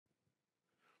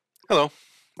Hello,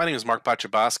 my name is Mark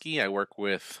Pachaboski. I work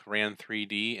with RAN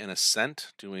 3D and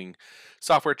Ascent doing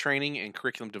software training and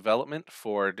curriculum development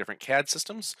for different CAD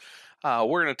systems.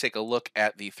 We're going to take a look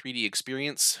at the 3D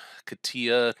Experience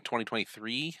CATIA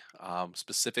 2023,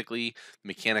 specifically the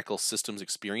Mechanical Systems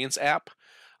Experience app,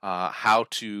 how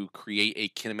to create a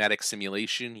kinematic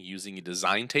simulation using a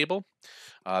design table.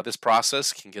 This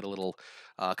process can get a little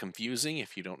confusing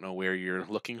if you don't know where you're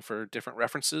looking for different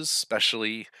references,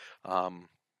 especially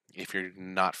if you're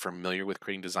not familiar with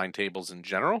creating design tables in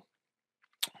general.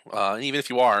 And even if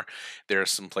you are, there are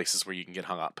some places where you can get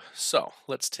hung up. So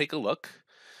let's take a look.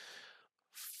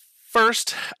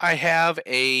 First, I have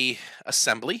a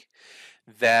assembly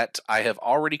that I have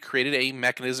already created a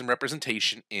mechanism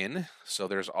representation in. So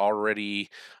there's already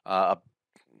all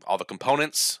the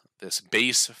components. This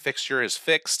base fixture is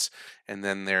fixed, and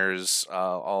then there's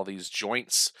all these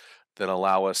joints that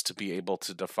allow us to be able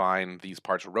to define these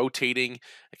parts rotating.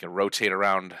 It can rotate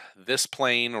around this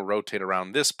plane, or rotate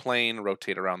around this plane,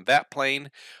 rotate around that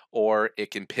plane, or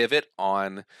it can pivot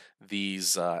on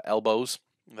these elbows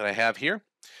that I have here.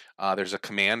 There's a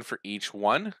command for each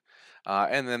one,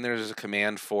 and then there's a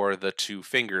command for the two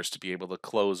fingers to be able to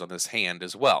close on this hand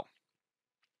as well.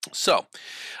 So,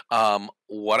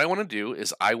 what I want to do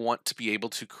is I want to be able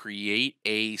to create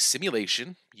a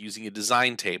simulation using a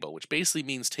design table, which basically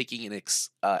means taking an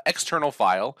external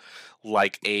file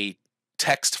like a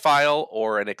text file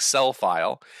or an Excel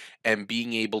file and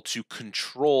being able to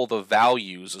control the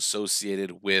values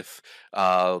associated with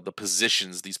the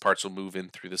positions these parts will move in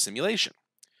through the simulation.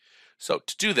 So,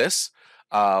 to do this,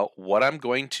 what I'm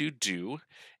going to do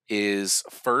is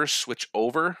first switch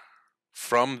over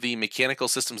from the Mechanical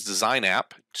Systems Design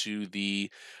app to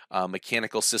the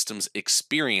Mechanical Systems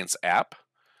Experience app.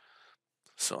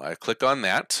 So I click on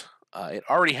that. It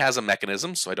already has a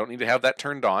mechanism, so I don't need to have that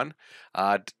turned on.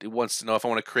 It wants to know if I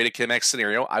want to create a kinematic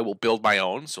scenario. I will build my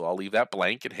own, so I'll leave that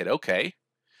blank and hit OK.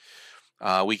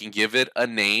 We can give it a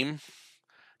name.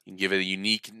 You can give it a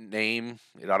unique name.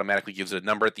 It automatically gives it a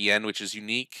number at the end, which is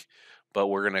unique. But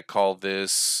we're going to call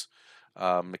this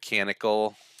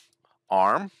mechanical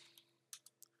arm.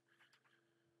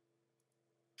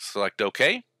 Select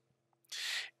OK.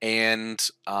 And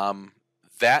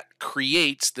that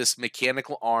creates this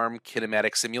mechanical arm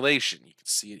kinematic simulation. You can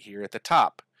see it here at the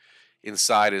top.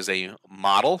 Inside is a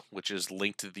model, which is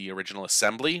linked to the original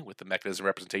assembly with the mechanism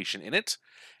representation in it,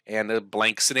 and a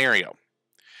blank scenario.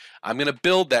 I'm going to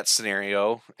build that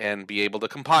scenario and be able to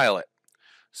compile it.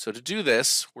 So to do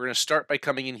this, we're going to start by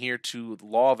coming in here to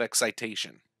law of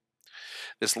excitation.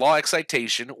 This law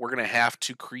excitation, we're going to have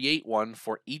to create one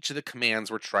for each of the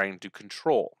commands we're trying to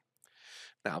control.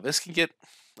 Now, this can get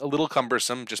a little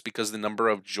cumbersome just because of the number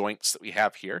of joints that we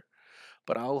have here,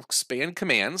 but I'll expand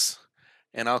commands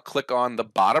and I'll click on the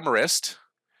bottom wrist.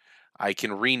 I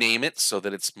can rename it so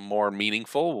that it's more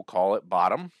meaningful. We'll call it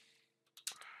bottom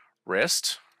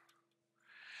wrist.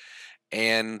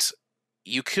 And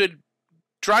you could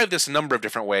drive this a number of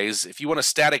different ways. If you want a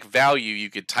static value, you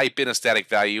could type in a static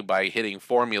value by hitting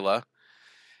formula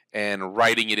and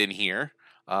writing it in here.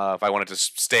 If I wanted to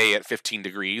stay at 15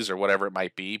 degrees or whatever it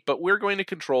might be. But we're going to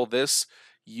control this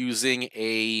using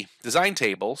a design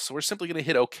table, so we're simply going to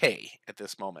hit OK at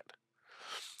this moment.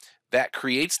 That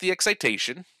creates the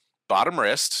excitation, bottom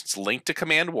wrist. It's linked to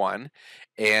command 1,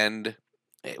 and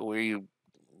we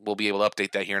will be able to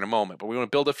update that here in a moment. But we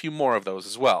want to build a few more of those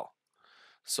as well.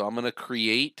 So I'm going to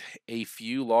create a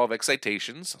few law of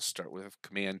excitations. I'll start with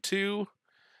command 2.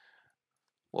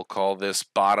 We'll call this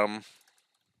bottom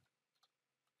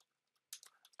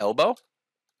elbow.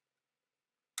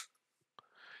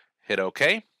 Hit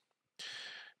OK.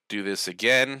 Do this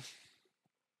again.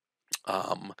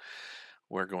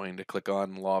 We're going to click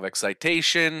on law of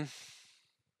excitation,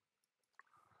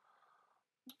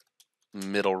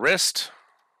 middle wrist.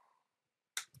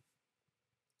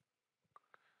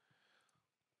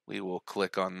 We will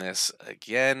click on this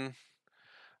again.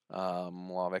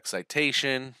 Law of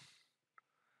excitation.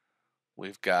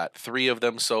 We've got 3 of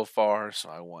them so far, so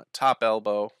I want top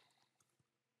elbow.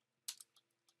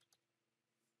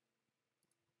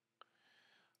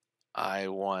 I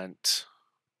want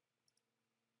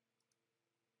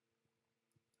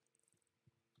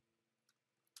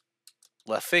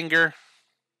left finger.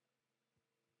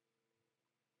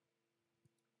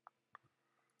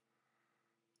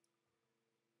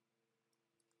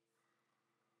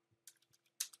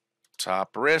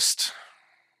 Top wrist.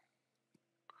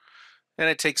 And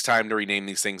it takes time to rename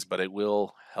these things, but it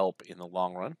will help in the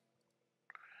long run.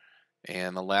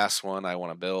 And the last one, I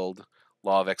want to build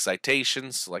law of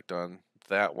excitation. Select on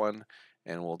that one,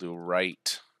 and we'll do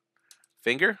right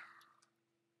finger.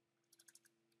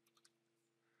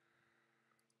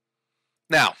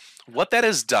 Now, what that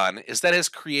has done is that has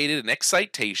created an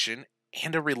excitation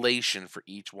and a relation for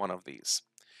each one of these.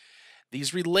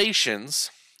 These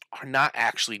relations are not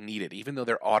actually needed, even though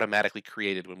they're automatically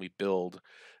created when we build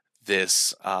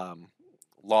this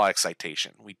law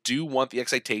excitation. We do want the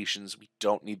excitations, we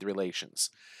don't need the relations.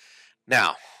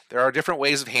 Now, there are different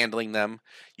ways of handling them.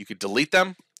 You could delete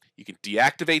them, you can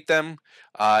deactivate them,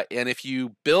 and if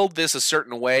you build this a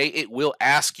certain way, it will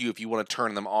ask you if you want to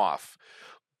turn them off.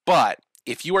 But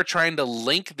if you are trying to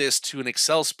link this to an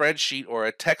Excel spreadsheet or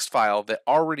a text file that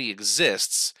already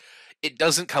exists, it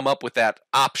doesn't come up with that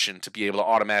option to be able to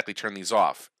automatically turn these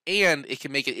off. And it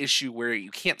can make an issue where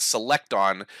you can't select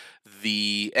on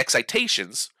the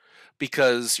excitations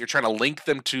because you're trying to link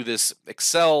them to this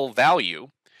Excel value,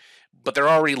 but they're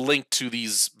already linked to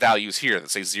these values here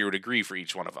that say 0 degree for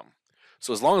each one of them.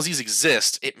 So as long as these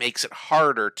exist, it makes it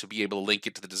harder to be able to link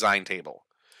it to the design table.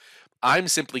 I'm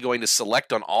simply going to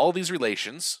select on all these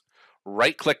relations,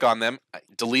 right click on them,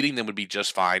 deleting them would be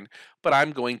just fine, but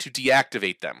I'm going to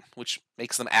deactivate them, which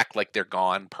makes them act like they're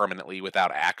gone permanently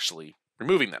without actually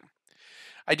removing them.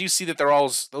 I do see that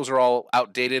those are all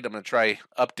outdated. I'm going to try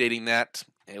updating that.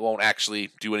 It won't actually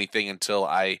do anything until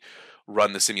I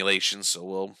run the simulation, so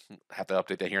we'll have to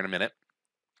update that here in a minute.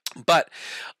 But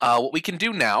what we can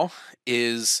do now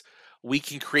is we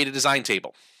can create a design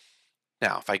table.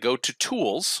 Now, if I go to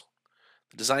Tools,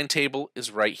 the design table is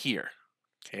right here.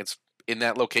 Okay, it's in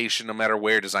that location no matter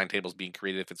where design table is being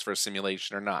created, if it's for a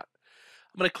simulation or not.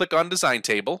 I'm going to click on Design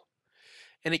Table,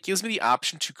 and it gives me the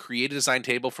option to create a design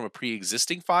table from a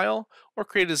pre-existing file or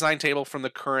create a design table from the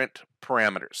current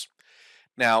parameters.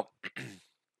 Now,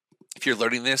 if you're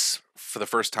learning this for the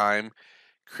first time,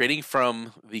 creating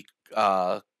from the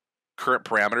current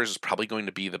parameters is probably going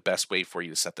to be the best way for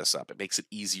you to set this up. It makes it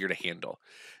easier to handle.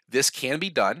 This can be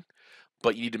done,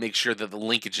 but you need to make sure that the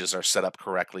linkages are set up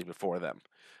correctly before them.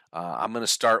 I'm going to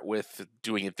start with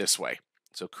doing it this way.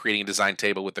 So creating a design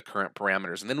table with the current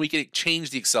parameters. And then we can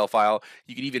change the Excel file.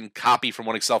 You can even copy from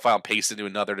one Excel file and paste it into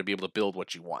another to be able to build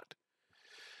what you want.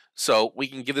 So we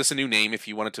can give this a new name if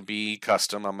you want it to be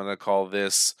custom. I'm going to call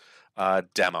this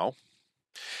demo.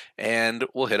 And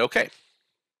we'll hit OK.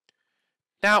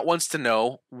 Now it wants to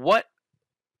know what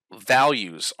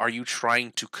values are you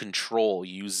trying to control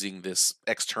using this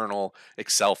external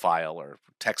Excel file or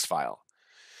text file.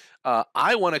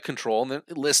 I want to control, and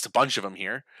it lists a bunch of them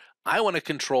here. I want to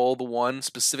control the one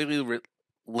specifically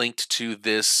linked to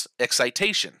this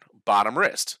excitation, bottom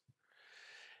wrist.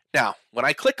 Now, when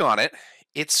I click on it,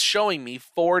 it's showing me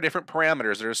 4 different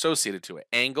parameters that are associated to it: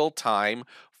 angle, time,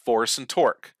 force, and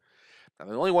torque. Now,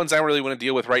 the only ones I really want to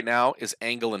deal with right now is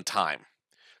angle and time.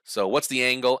 So what's the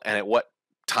angle and at what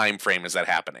time frame is that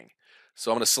happening? So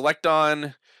I'm going to select on,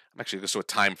 I'm actually going to go with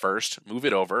time first, move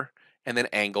it over, and then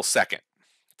angle second.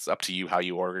 It's up to you how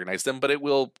you organize them, but it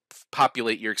will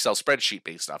populate your Excel spreadsheet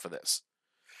based off of this.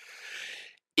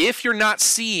 If you're not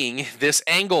seeing this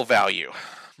angle value,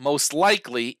 most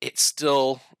likely it's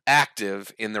still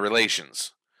active in the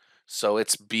relations. So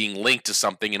it's being linked to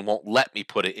something and won't let me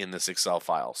put it in this Excel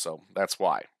file. So that's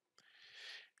why.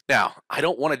 Now, I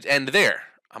don't want to end there.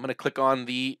 I'm going to click on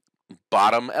the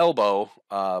bottom elbow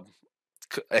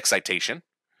excitation,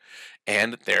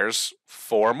 and there's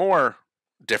 4 more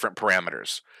different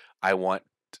parameters. I want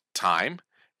time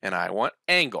and I want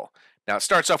angle. Now it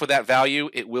starts off with that value.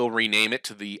 It will rename it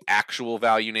to the actual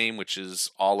value name, which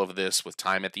is all of this with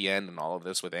time at the end and all of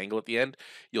this with angle at the end.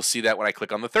 You'll see that when I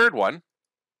click on the third one,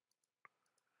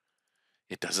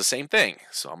 it does the same thing.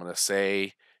 So I'm going to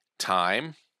say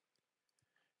time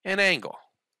and angle.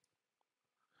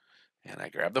 And I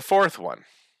grab the fourth one.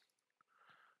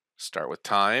 Start with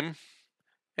time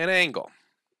and angle.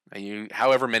 Now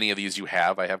however many of these you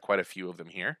have, I have quite a few of them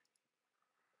here.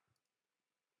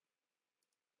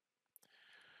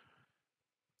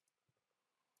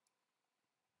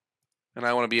 And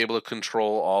I want to be able to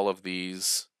control all of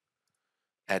these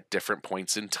at different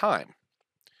points in time.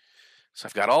 So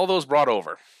I've got all those brought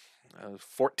over.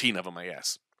 14 of them, I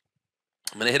guess.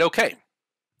 I'm going to hit OK.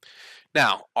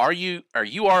 Now, you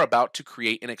are about to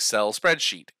create an Excel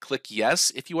spreadsheet. Click yes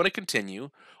if you want to continue,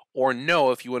 or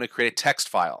no if you want to create a text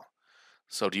file.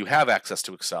 So do you have access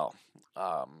to Excel?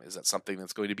 Is that something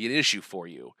that's going to be an issue for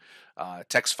you?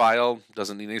 Text file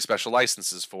doesn't need any special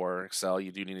licenses for. Excel,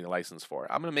 you do need a license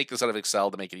for. I'm going to make this out of Excel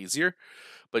to make it easier,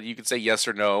 but you can say yes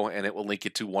or no, and it will link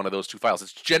it to one of those 2 files.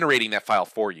 It's generating that file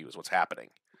for you is what's happening.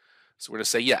 So we're going to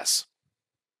say yes.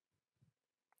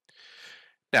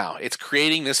 Now, it's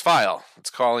creating this file. It's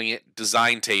calling it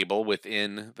design table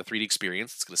within the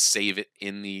 3DEXPERIENCE. It's going to save it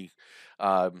in the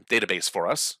database for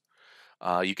us.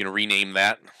 You can rename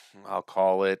that. I'll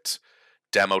call it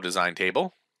demo design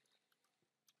table.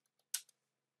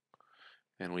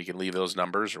 And we can leave those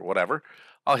numbers or whatever.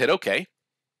 I'll hit OK.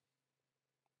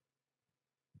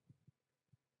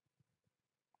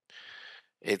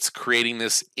 It's creating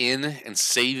this in and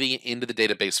saving it into the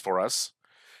database for us.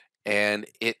 And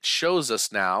it shows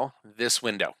us now this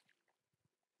window.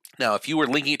 Now, if you were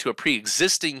linking it to a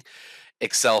pre-existing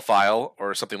Excel file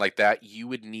or something like that, you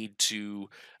would need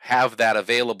to have that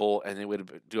available, and it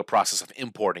would do a process of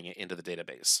importing it into the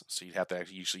database. So you'd have to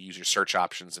actually usually use your search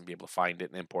options and be able to find it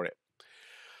and import it.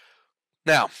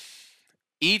 Now,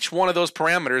 each one of those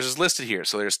parameters is listed here.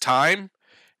 So there's time,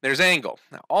 there's angle.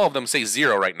 Now, all of them say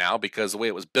 0 right now because the way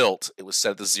it was built, it was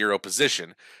set at the 0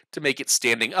 position to make it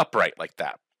standing upright like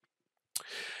that.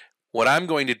 What I'm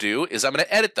going to do is I'm going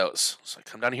to edit those. So I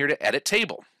come down here to Edit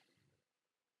Table.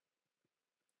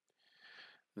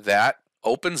 That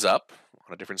opens up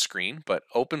on a different screen, but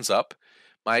opens up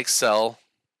my Excel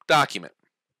document.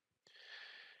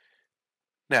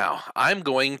 Now, I'm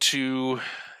going to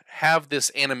have this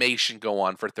animation go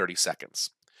on for 30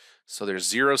 seconds. So there's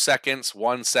 0 seconds,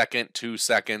 1 second, 2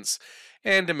 seconds,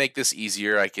 and to make this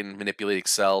easier, I can manipulate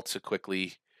Excel to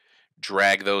quickly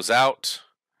drag those out,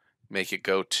 make it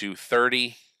go to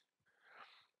 30.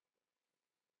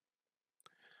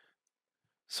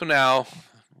 So now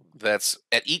that's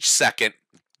at each second,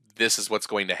 this is what's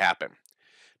going to happen.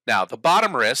 Now, the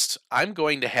bottom wrist, I'm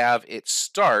going to have it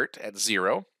start at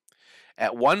 0.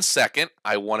 At 1 second,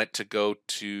 I want it to go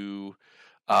to,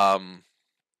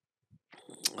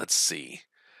 let's see,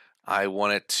 I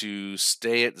want it to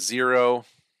stay at 0,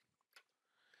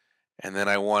 and then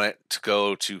I want it to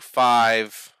go to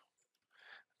 5,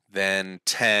 then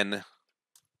 10.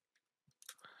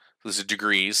 This is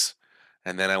degrees,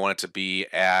 and then I want it to be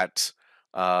at,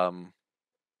 let's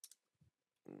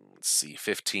see,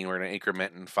 15. We're going to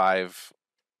increment in 5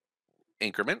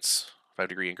 increments,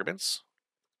 5-degree increments.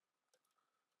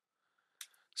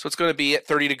 So it's going to be at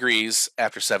 30 degrees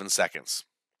after 7 seconds.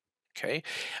 Okay.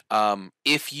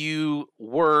 If you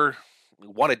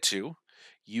wanted to,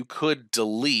 you could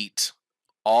delete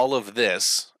all of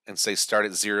this and say start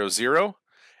at 0, 0,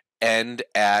 end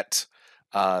at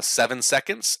 7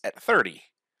 seconds at 30.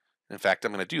 In fact,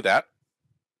 I'm going to do that.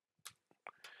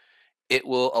 It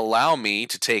will allow me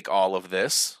to take all of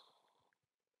this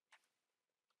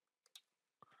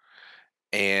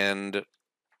and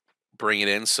bring it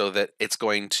in so that it's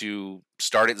going to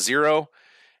start at 0,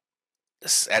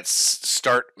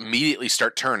 immediately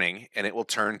start turning, and it will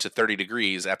turn to 30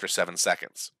 degrees after 7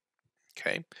 seconds.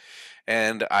 Okay.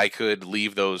 And I could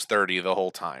leave those 30 the whole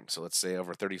time. So let's say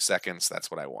over 30 seconds, that's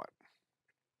what I want.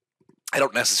 I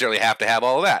don't necessarily have to have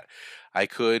all of that. I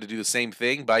could do the same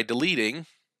thing by deleting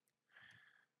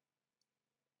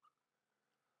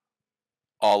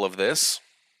all of this.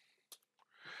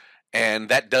 And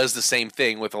that does the same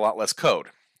thing with a lot less code.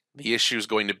 The issue is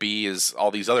going to be is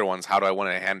all these other ones, how do I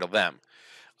want to handle them?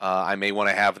 I may want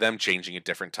to have them changing at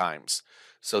different times.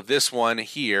 So this one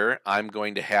here, I'm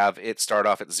going to have it start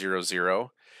off at 0,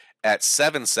 0. At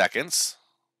 7 seconds,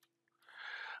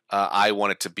 I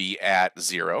want it to be at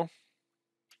 0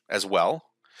 as well.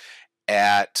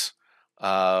 At,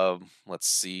 let's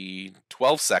see,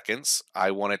 12 seconds,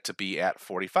 I want it to be at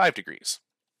 45 degrees.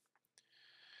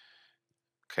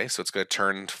 Okay, so it's going to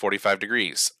turn 45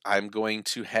 degrees. I'm going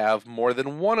to have more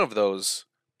than one of those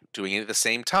doing it at the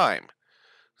same time.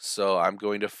 So I'm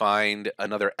going to find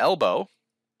another elbow,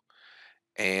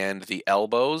 and the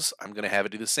elbows, I'm going to have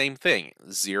it do the same thing.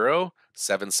 0,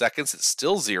 7 seconds, it's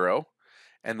still 0,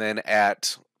 and then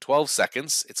at 12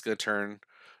 seconds, it's going to turn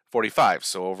 45.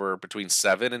 So over between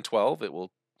 7 and 12, it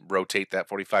will rotate that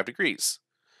 45 degrees.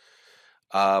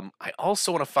 I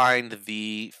also want to find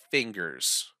the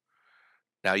fingers.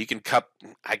 Now I can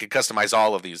customize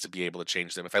all of these to be able to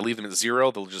change them. If I leave them at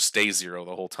 0, they'll just stay 0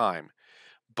 the whole time.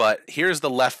 But here's the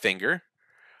left finger.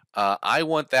 I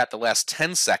want that the last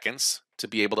 10 seconds to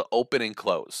be able to open and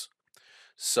close.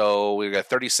 So we've got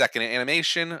 30-second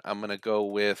animation. I'm going to go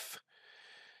with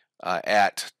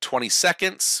at 20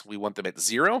 seconds, we want them at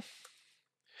 0.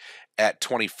 At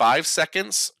 25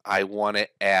 seconds, I want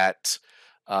it at,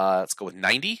 let's go with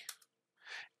 90.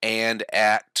 And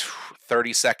at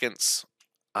 30 seconds,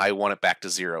 I want it back to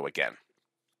 0 again.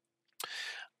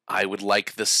 I would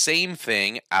like the same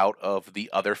thing out of the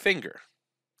other finger.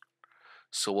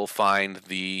 So we'll find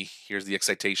here's the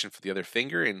excitation for the other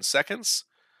finger in seconds.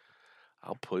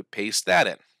 I'll paste that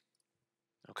in.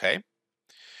 Okay. I'm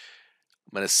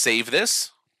going to save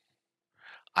this.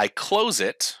 I close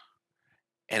it,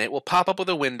 and it will pop up with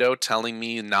a window telling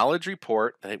me knowledge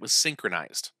report that it was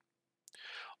synchronized.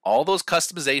 all those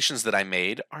customizations that I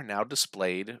made are now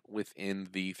displayed within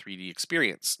the 3D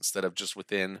experience instead of just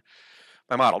within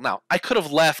my model. Now, I could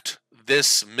have left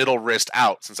this middle wrist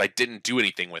out since I didn't do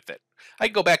anything with it. I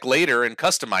can go back later and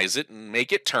customize it and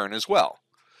make it turn as well.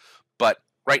 But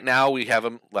right now we have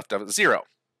them left out at 0.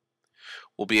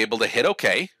 We'll be able to hit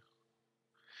OK.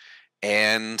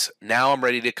 And now I'm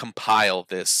ready to compile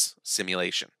this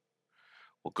simulation.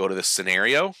 We'll go to the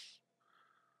scenario,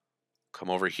 come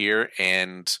over here,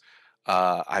 and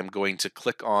I'm going to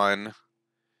click on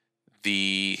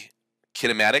the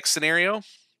kinematic scenario.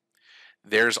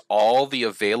 There's all the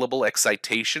available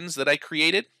excitations that I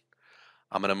created.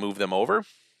 I'm going to move them over. If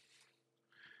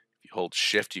you hold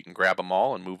shift, you can grab them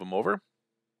all and move them over.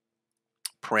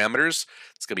 Parameters,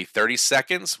 it's going to be 30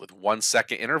 seconds with 1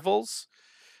 second intervals.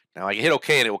 Now I can hit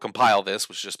OK and it will compile this,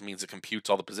 which just means it computes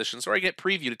all the positions, or I get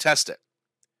preview to test it.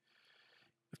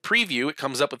 With preview, it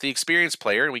comes up with the experience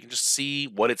player, and we can just see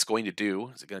what it's going to do.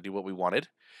 Is it going to do what we wanted?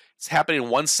 It's happening in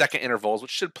 1 second intervals,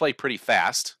 which should play pretty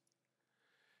fast.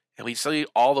 And we see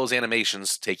all those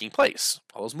animations taking place,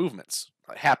 all those movements.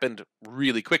 It happened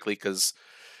really quickly because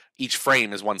each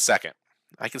frame is 1 second.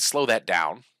 I can slow that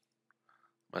down.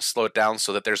 I'm going to slow it down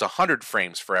so that there's 100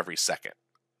 frames for every second.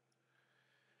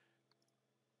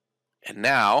 And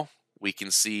now we can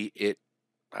see it.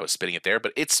 I was spinning it there,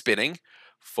 but it's spinning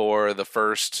for the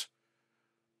first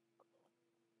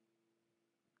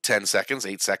 10 seconds,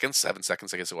 8 seconds, 7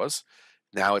 seconds, I guess it was.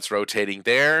 Now it's rotating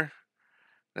there.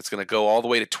 It's going to go all the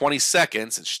way to 20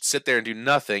 seconds and should sit there and do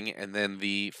nothing. And then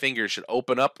the fingers should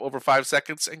open up over 5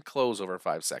 seconds and close over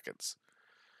 5 seconds.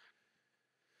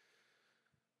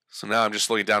 So now I'm just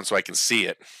slowing it down so I can see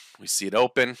it. We see it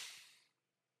open.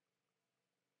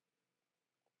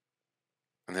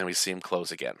 And then we see him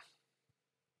close again.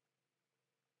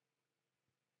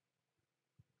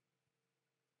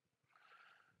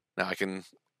 Now I can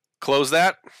close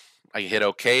that. I can hit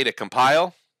OK to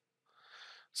compile.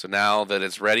 So now that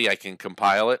it's ready, I can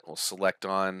compile it. We'll select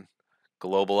on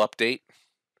global update.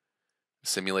 The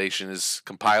simulation is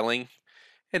compiling.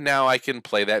 And now I can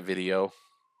play that video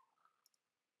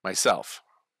myself.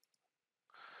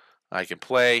 I can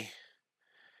play,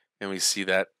 and we see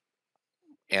that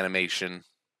animation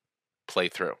play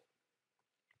through.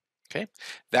 Okay,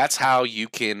 that's how you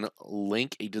can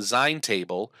link a design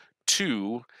table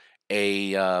to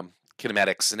a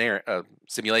kinematic scenario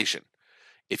simulation.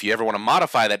 If you ever want to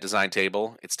modify that design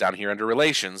table, it's down here under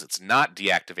Relations. It's not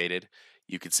deactivated.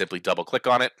 You can simply double click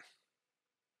on it.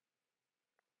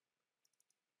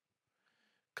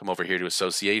 Come over here to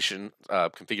Association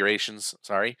Configurations,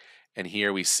 sorry. And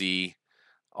here we see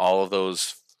all of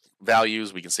those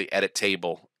values. We can say Edit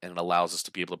Table, and it allows us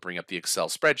to be able to bring up the Excel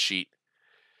spreadsheet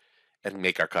and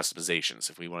make our customizations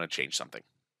if we want to change something.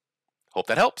 Hope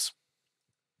that helps.